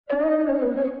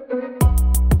I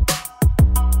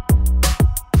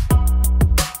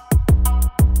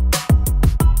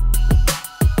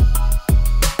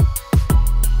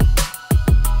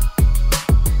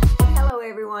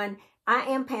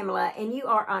am Pamela and you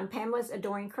are on Pamela's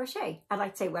Adoring Crochet. I'd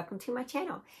like to say welcome to my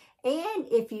channel. And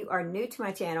if you are new to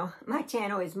my channel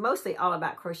is mostly all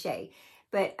about crochet.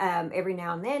 But every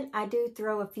now and then I do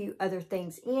throw a few other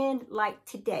things in, like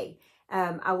today.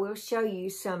 I will show you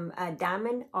some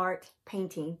diamond art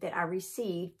painting that I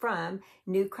received from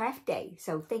New Craft Day.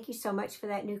 So thank you so much for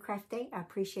that, New Craft Day. I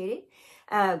appreciate it.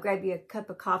 Grab you a cup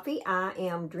of coffee. I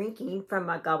am drinking from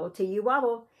my Gobble Till You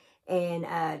Wobble. And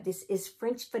this is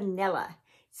French vanilla.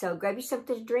 So grab you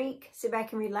something to drink, sit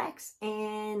back and relax,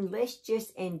 and let's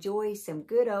just enjoy some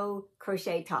good old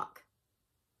crochet talk.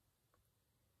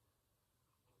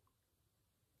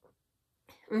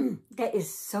 That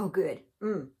is so good.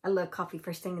 I love coffee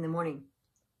first thing in the morning.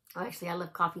 Well, actually, I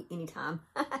love coffee anytime.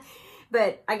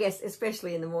 But I guess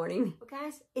especially in the morning. Well,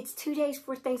 guys, it's 2 days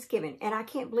for Thanksgiving, and I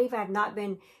can't believe I've not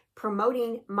been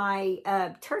promoting my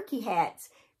turkey hats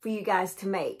for you guys to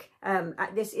make.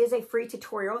 This is a free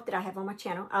tutorial that I have on my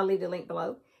channel. I'll leave the link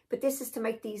below. But this is to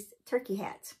make these turkey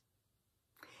hats.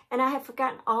 And I have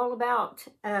forgotten all about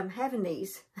having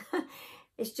these.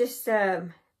 It's just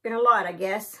been a lot, I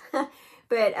guess.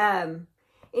 But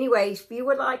anyways, if you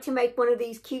would like to make one of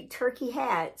these cute turkey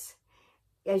hats,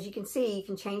 as you can see, you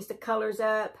can change the colors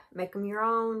up, make them your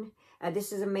own.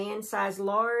 This is a man size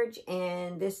large,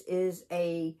 and this is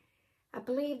I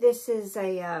believe this is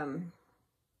a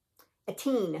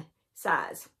teen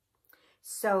size.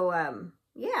 So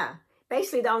yeah,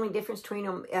 basically the only difference between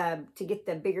them to get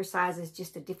the bigger size is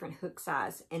just a different hook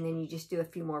size, and then you just do a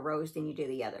few more rows than you do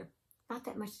the other. Not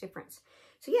that much difference.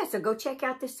 So yeah, so go check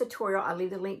out this tutorial. I'll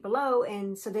leave the link below,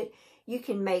 and so that you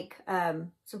can make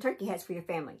some turkey hats for your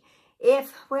family.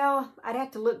 Well, I'd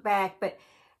have to look back, but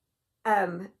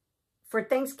for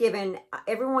Thanksgiving,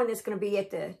 everyone that's going to be at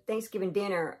the Thanksgiving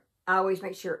dinner, I always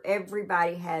make sure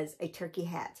everybody has a turkey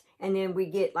hat. And then we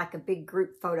get like a big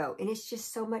group photo. And it's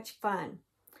just so much fun.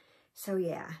 So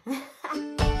yeah.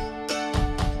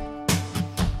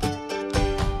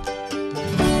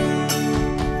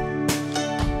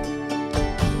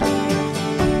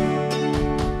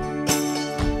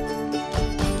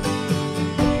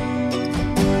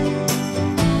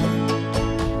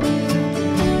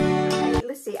 Okay,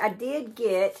 let's see. I did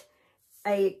get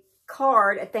a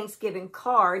Thanksgiving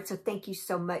card. So thank you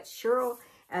so much, Cheryl.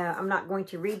 I'm not going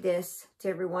to read this to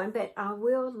everyone, but I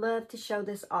will love to show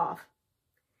this off.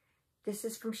 This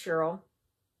is from Cheryl.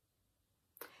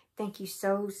 Thank you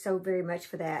so very much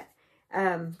for that.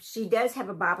 She does have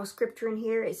a Bible scripture in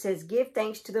here. It says, "Give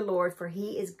thanks to the Lord, for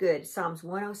he is good." Psalms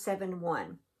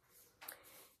 107:1.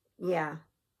 Yeah.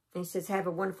 And it says, "Have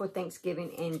a wonderful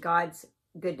Thanksgiving in God's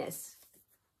goodness."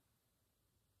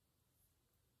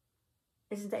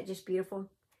 Isn't that just beautiful?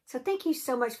 So thank you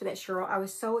so much for that, Cheryl. I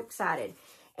was so excited.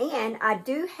 And I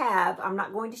do have, I'm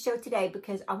not going to show today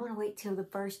because I want to wait till the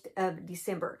 1st of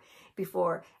December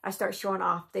before I start showing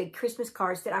off the Christmas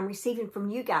cards that I'm receiving from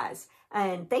you guys.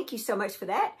 And thank you so much for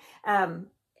that. I'm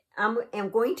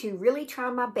going to really try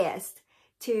my best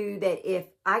that if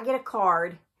I get a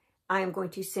card, I am going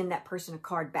to send that person a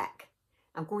card back.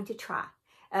 I'm going to try.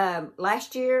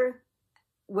 Last year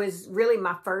was really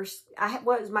my first, it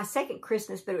was my second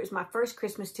Christmas, but it was my first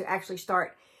Christmas to actually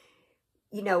start,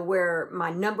 you know, where my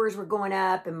numbers were going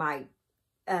up and I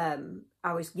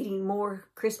was getting more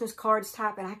Christmas cards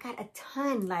type, and I got a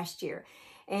ton last year.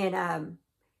 And,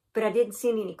 but I didn't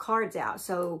send any cards out.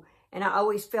 So, and I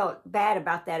always felt bad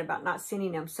about that, about not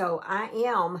sending them. So I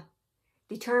am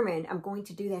determined I'm going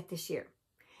to do that this year.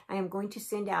 I am going to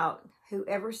send out,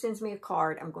 whoever sends me a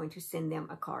card, I'm going to send them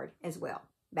a card as well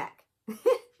back.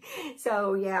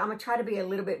 So yeah, I'm going to try to be a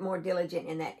little bit more diligent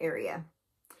in that area. I'm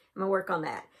going to work on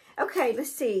that. Okay,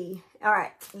 let's see. All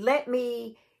right, let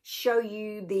me show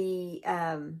you the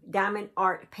diamond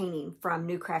art painting from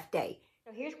New Craft Day.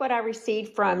 So here's what I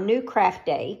received from New Craft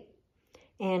Day.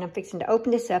 And I'm fixing to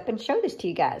open this up and show this to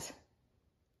you guys.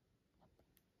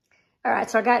 All right,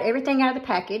 so I got everything out of the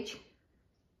package.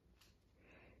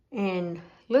 And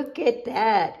look at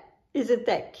that. Isn't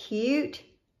that cute?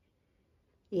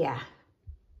 Yeah,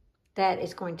 that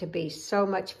is going to be so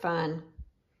much fun.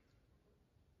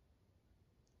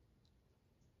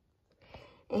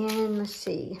 And let's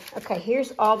see. Okay,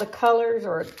 here's all the colors,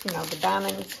 or, you know, the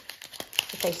diamonds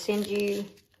that they send you.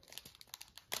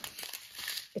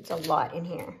 It's a lot in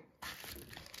here.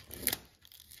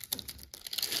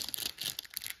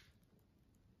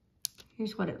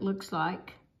 Here's what it looks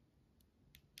like.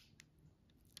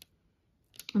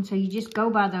 And so you just go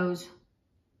by those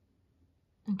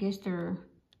I guess they're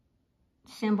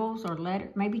symbols or letter,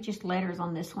 maybe just letters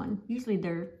on this one. Usually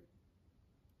they're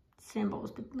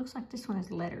symbols, but it looks like this one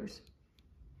is letters.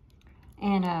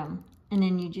 And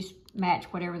then you just match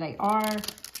whatever they are.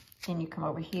 Then you come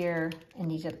over here, and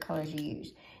these are the colors you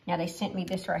use. Now they sent me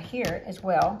this right here as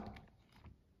well.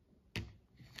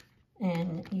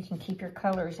 And you can keep your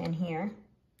colors in here.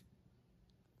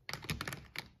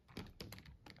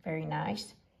 Very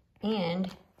nice. And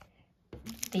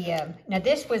the now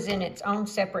this was in its own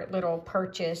separate little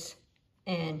purchase,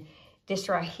 and this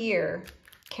right here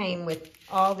came with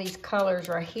all these colors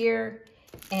right here,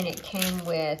 and it came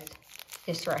with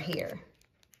this right here.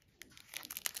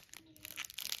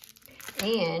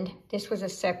 And this was a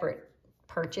separate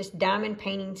purchase, diamond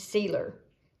painting sealer.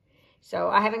 So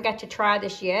I haven't got to try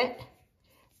this yet,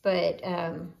 but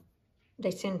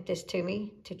they sent this to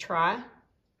me to try.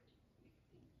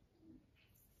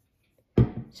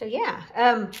 So yeah,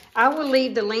 I will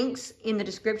leave the links in the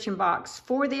description box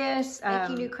for this.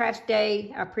 Thank you, New Crafts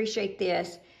Day. I appreciate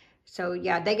this. So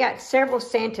yeah, they got several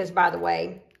Santas, by the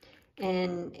way.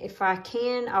 And if I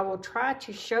can, I will try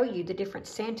to show you the different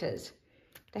Santas.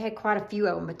 They had quite a few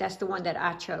of them, but that's the one that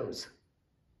I chose.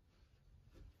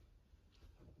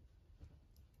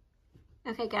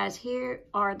 Okay, guys, here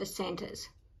are the Santas.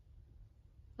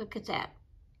 Look at that.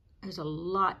 There's a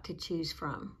lot to choose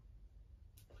from.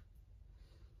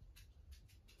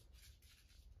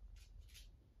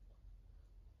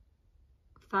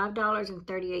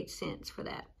 $5.38 for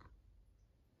that.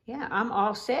 Yeah, I'm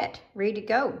all set, ready to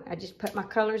go. I just put my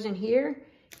colors in here.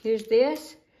 Here's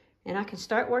this, and I can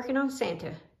start working on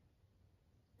Santa.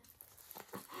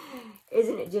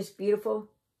 Isn't it just beautiful?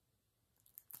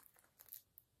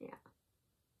 Yeah.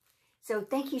 So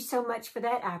thank you so much for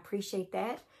that. I appreciate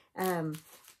that.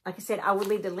 Like I said, I will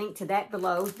leave the link to that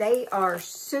below. They are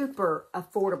super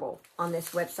affordable on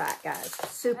this website, guys.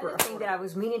 Super affordable. The thing that I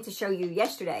was meaning to show you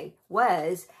yesterday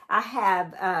was I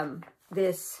have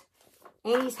this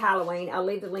Annie's Halloween. I'll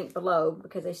leave the link below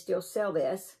because they still sell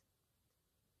this.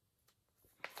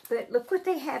 But look what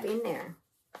they have in there.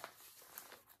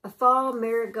 A fall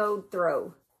marigold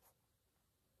throw.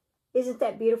 Isn't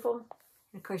that beautiful?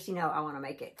 And of course, you know, I want to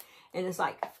make it. And it's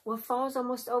like, well, fall's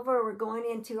almost over. We're going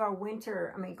into our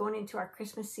winter. Going into our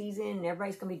Christmas season. And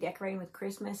everybody's going to be decorating with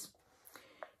Christmas.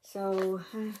 So,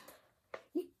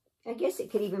 I guess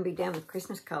it could even be done with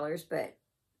Christmas colors. But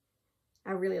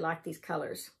I really like these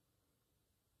colors.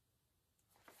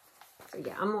 So,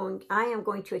 yeah, I am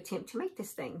going to attempt to make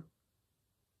this thing.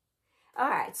 All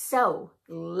right, so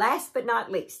last but not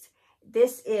least,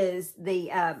 this is the,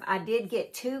 I did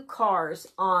get 2 cars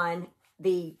on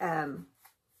the,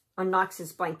 on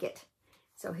Knox's blanket.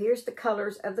 So here's the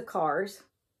colors of the cars.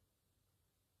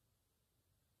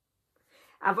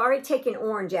 I've already taken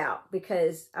orange out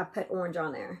because I put orange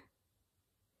on there.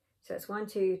 So it's 1,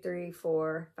 2, 3,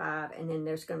 4, 5, and then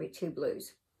there's going to be 2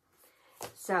 blues.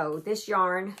 So this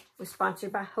yarn was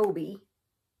sponsored by Hobie.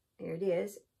 There it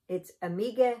is. It's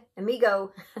Amigo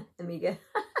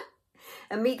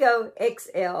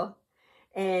XL.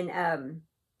 And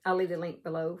I'll leave the link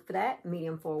below for that.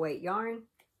 Medium 4-weight yarn.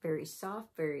 Very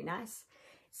soft, very nice.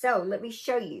 So let me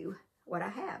show you what I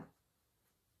have.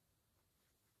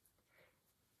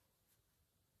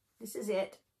 This is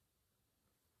it.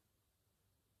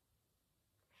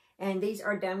 And these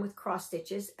are done with cross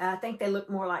stitches. I think they look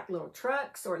more like little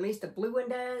trucks, or at least the blue one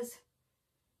does.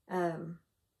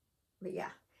 But yeah.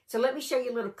 So let me show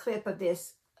you a little clip of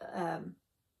this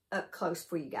up close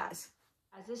for you guys.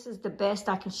 This is the best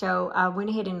I can show. I went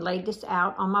ahead and laid this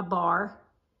out on my bar.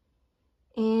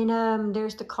 And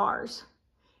there's the cars.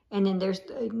 And then there's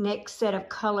the next set of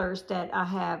colors that I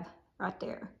have right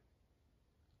there.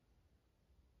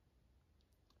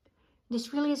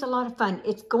 This really is a lot of fun.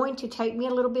 It's going to take me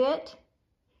a little bit,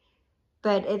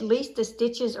 but at least the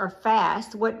stitches are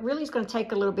fast. What really is going to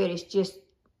take a little bit is just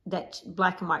that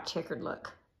black and white checkered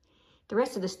look. The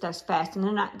rest of the stuff's fast, and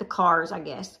then the cars, I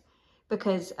guess,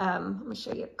 because I'm going to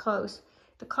show you up close.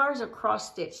 The cars are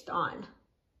cross-stitched on.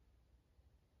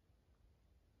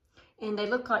 And they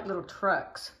look like little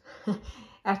trucks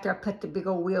after I put the big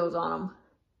old wheels on them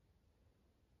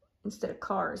instead of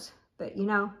cars. But, you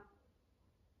know,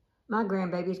 my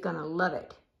grandbaby's going to love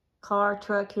it. Car,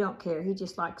 truck, he don't care. He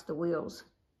just likes the wheels.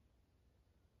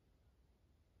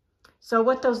 So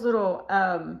what those little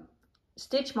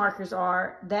stitch markers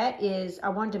are, that is, I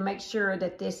wanted to make sure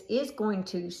that this is going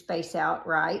to space out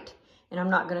right. And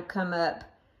I'm not going to come up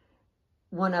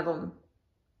one of them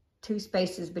 2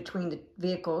 spaces between the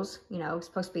vehicles. You know, it's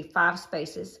supposed to be 5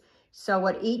 spaces. So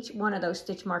what each one of those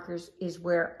stitch markers is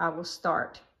where I will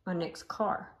start my next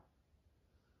car.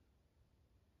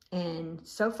 And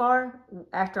so far,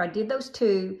 after I did those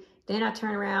 2, then I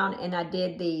turned around and I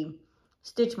did the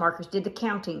stitch markers, did the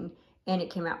counting, and it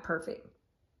came out perfect.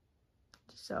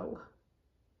 So,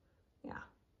 yeah.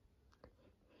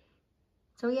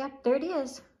 So, yeah, there it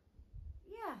is.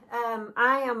 Yeah,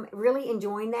 I am really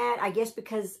enjoying that. I guess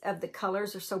because of the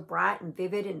colors are so bright and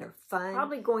vivid and they're fun.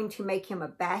 Probably going to make him a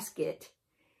basket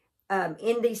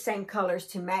in these same colors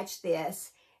to match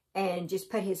this and just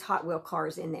put his Hot Wheel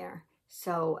cars in there.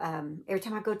 So every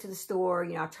time I go to the store,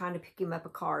 you know, I'm trying to pick him up a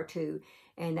car or 2,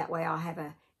 and that way I'll have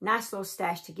a nice little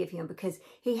stash to give him, because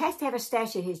he has to have a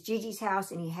stash at his Gigi's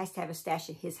house and he has to have a stash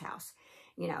at his house,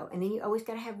 you know, and then you always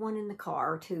got to have 1 in the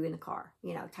car or 2 in the car,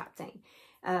 you know, type thing.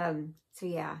 So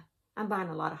yeah, I'm buying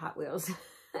a lot of Hot Wheels.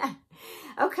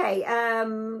 Okay,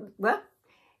 well,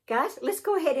 guys, let's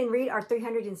go ahead and read our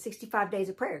 365 days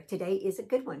of prayer. Today is a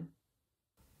good one.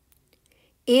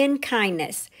 In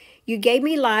kindness, you gave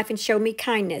me life and showed me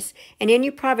kindness, and in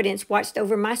your providence watched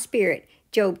over my spirit.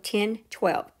 Job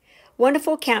 10:12.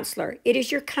 Wonderful Counselor, it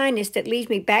is your kindness that leads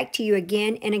me back to you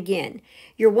again and again.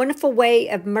 Your wonderful way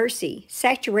of mercy,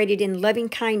 saturated in loving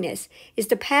kindness, is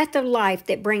the path of life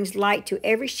that brings light to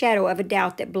every shadow of a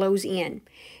doubt that blows in.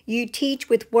 You teach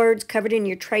with words covered in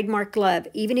your trademark love,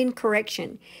 even in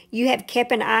correction. You have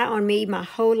kept an eye on me my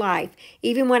whole life,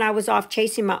 even when I was off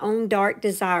chasing my own dark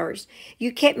desires.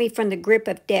 You kept me from the grip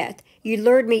of death. You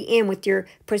lured me in with your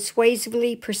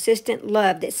persuasively persistent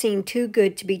love that seemed too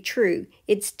good to be true.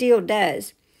 It still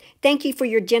does. Thank you for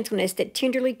your gentleness that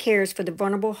tenderly cares for the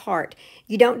vulnerable heart.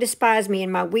 You don't despise me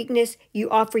in my weakness.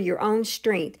 You offer your own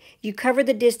strength. You cover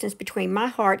the distance between my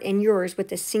heart and yours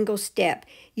with a single step.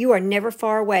 You are never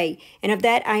far away, and of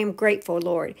that I am grateful,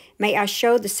 Lord. May I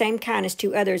show the same kindness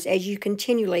to others as you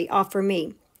continually offer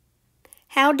me.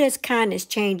 How does kindness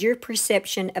change your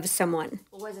perception of someone?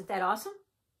 Wasn't that awesome?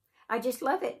 I just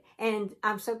love it, and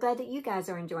I'm so glad that you guys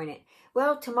are enjoying it.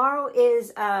 Well, tomorrow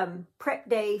is prep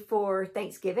day for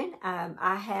Thanksgiving.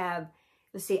 I have,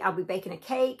 let's see, I'll be baking a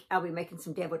cake. I'll be making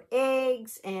some deviled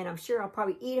eggs, and I'm sure I'll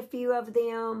probably eat a few of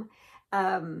them.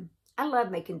 I love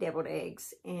making deviled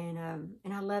eggs, and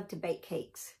I love to bake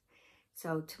cakes.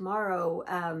 So tomorrow,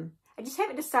 I just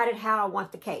haven't decided how I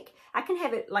want the cake. I can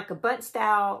have it like a bundt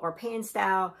style or pan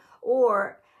style,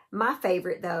 or my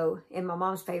favorite though, and my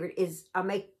mom's favorite, is I'll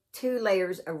make 2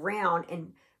 layers around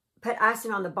and put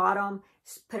icing on the bottom,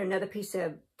 put another piece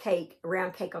of cake,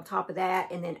 round cake on top of that,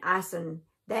 and then icing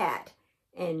that.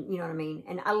 And you know what I mean?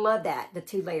 And I love that, the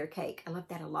 2-layer cake. I love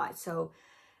that a lot. So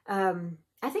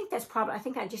I think that's probably, I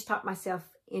think I just talked myself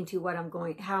into how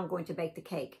I'm going to bake the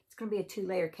cake. It's going to be a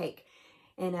 2-layer cake.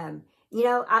 And you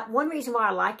know, one reason why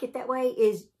I like it that way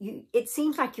is it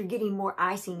seems like you're getting more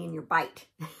icing in your bite.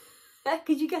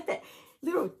 Because you got that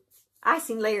little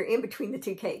icing layer in between the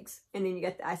 2 cakes, and then you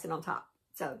got the icing on top.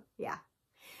 So yeah.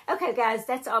 Okay, guys,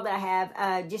 that's all that I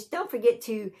have. Just don't forget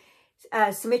to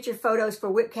submit your photos for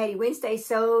Whip Caddy Wednesday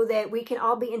so that we can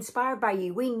all be inspired by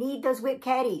you. We need those Whip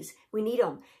Caddies. We need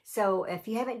them. So if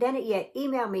you haven't done it yet,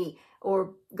 email me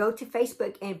or go to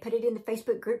Facebook and put it in the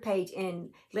Facebook group page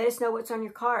and let us know what's on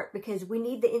your cart, because we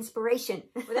need the inspiration.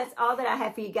 Well, that's all that I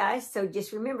have for you guys. So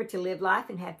just remember to live life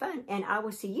and have fun. And I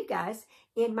will see you guys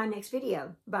in my next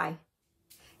video. Bye.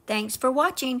 Thanks for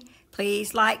watching.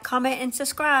 Please like, comment, and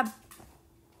subscribe.